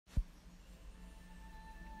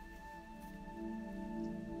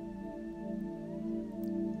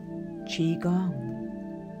Qigong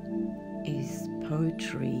is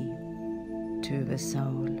poetry to the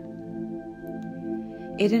soul.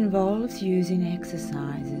 It involves using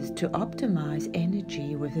exercises to optimize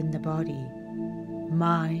energy within the body,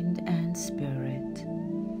 mind and spirit,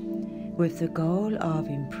 with the goal of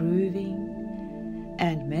improving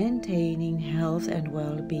and maintaining health and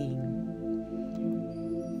well-being.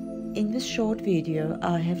 In this short video,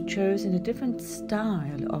 I have chosen a different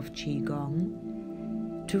style of Qigong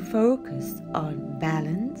to focus on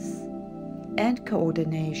balance and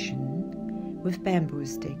coordination with bamboo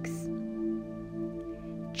sticks.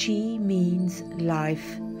 Qi means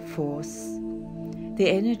life force, the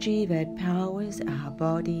energy that powers our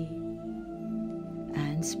body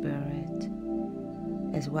and spirit,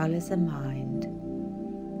 as well as the mind.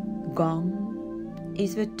 Gong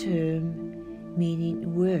is the term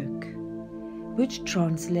meaning work, which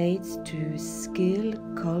translates to skill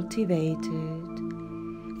cultivated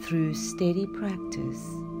through steady practice.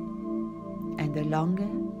 And the longer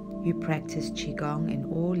you practice Qigong in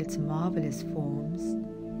all its marvelous forms,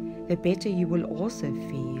 the better you will also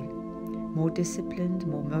feel, more disciplined,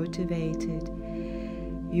 more motivated.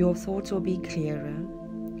 Your thoughts will be clearer,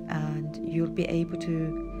 and you'll be able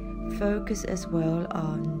to focus as well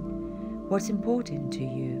on what's important to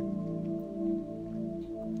you.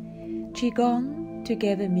 Qigong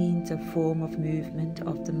together means a form of movement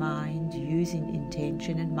of the mind using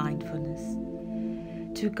intention and mindfulness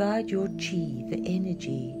to guide your Qi, the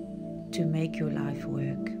energy, to make your life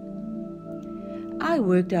work. I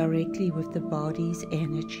work directly with the body's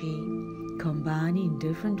energy, combining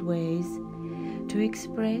different ways to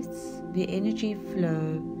express the energy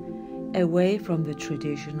flow away from the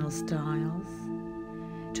traditional styles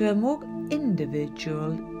to a more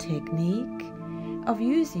individual technique of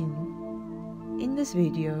using, in this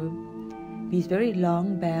video, these very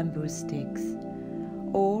long bamboo sticks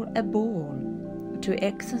or a ball to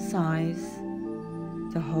exercise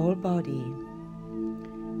the whole body.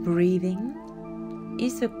 Breathing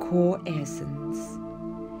is the core essence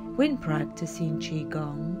when practicing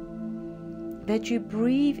Qigong, that you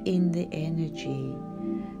breathe in the energy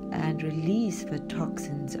and release the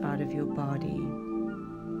toxins out of your body.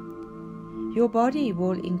 Your body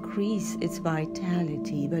will increase its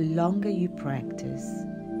vitality the longer you practice,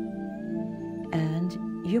 and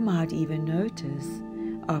you might even notice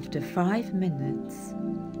after 5 minutes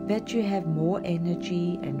that you have more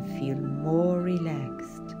energy and feel more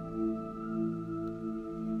relaxed.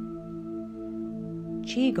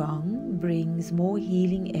 Qigong brings more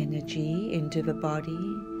healing energy into the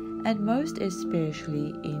body, and most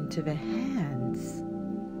especially into the hands.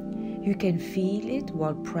 You can feel it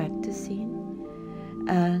while practicing,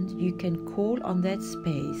 and you can call on that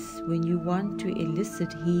space when you want to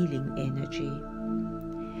elicit healing energy.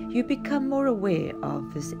 You become more aware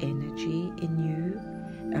of this energy in you,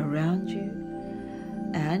 around you,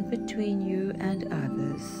 and between you and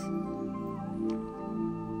others.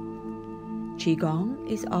 Qigong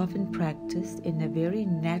is often practiced in a very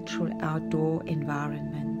natural outdoor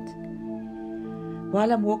environment.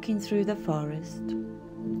 While I'm walking through the forest,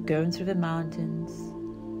 going through the mountains,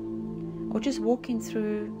 or just walking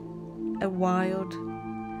through a wild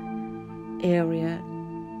area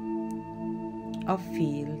of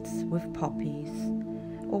fields with poppies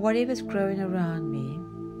or whatever's growing around me,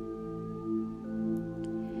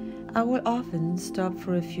 I will often stop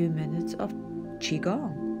for a few minutes of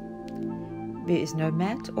Qigong. There is no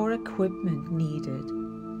mat or equipment needed.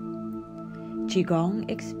 Qigong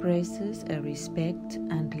expresses a respect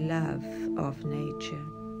and love of nature.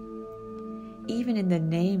 Even in the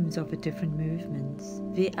names of the different movements,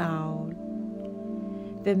 the owl,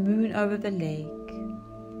 the moon over the lake,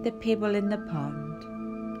 the pebble in the pond,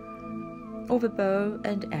 or the bow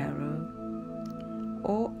and arrow,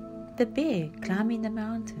 or the bear climbing the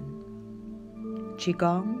mountain.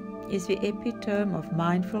 Qigong is the epitome of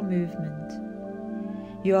mindful movement.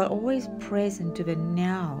 You are always present to the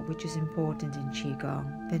now, which is important in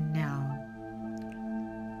Qigong, the now.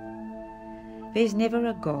 There is never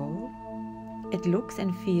a goal. It looks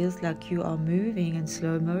and feels like you are moving in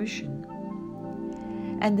slow motion,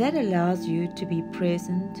 and that allows you to be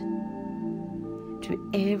present to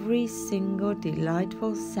every single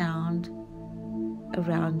delightful sound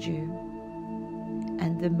around you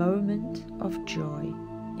and the moment of joy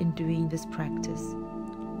in doing this practice.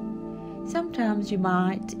 Sometimes you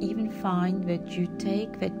might even find that you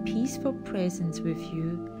take that peaceful presence with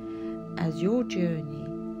you as your journey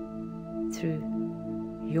through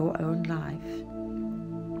your own life.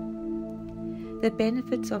 The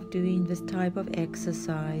benefits of doing this type of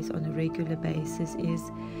exercise on a regular basis is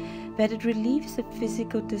that it relieves the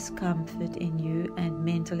physical discomfort in you and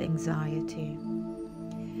mental anxiety.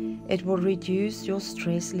 It will reduce your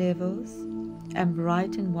stress levels and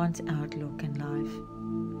brighten one's outlook in life.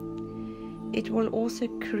 It will also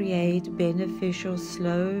create beneficial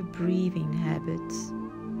slow breathing habits.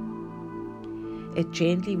 It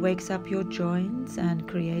gently wakes up your joints and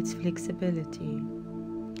creates flexibility.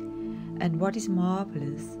 And what is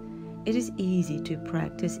marvelous, it is easy to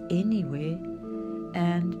practice anywhere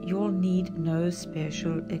and you'll need no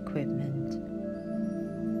special equipment.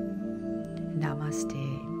 Namaste.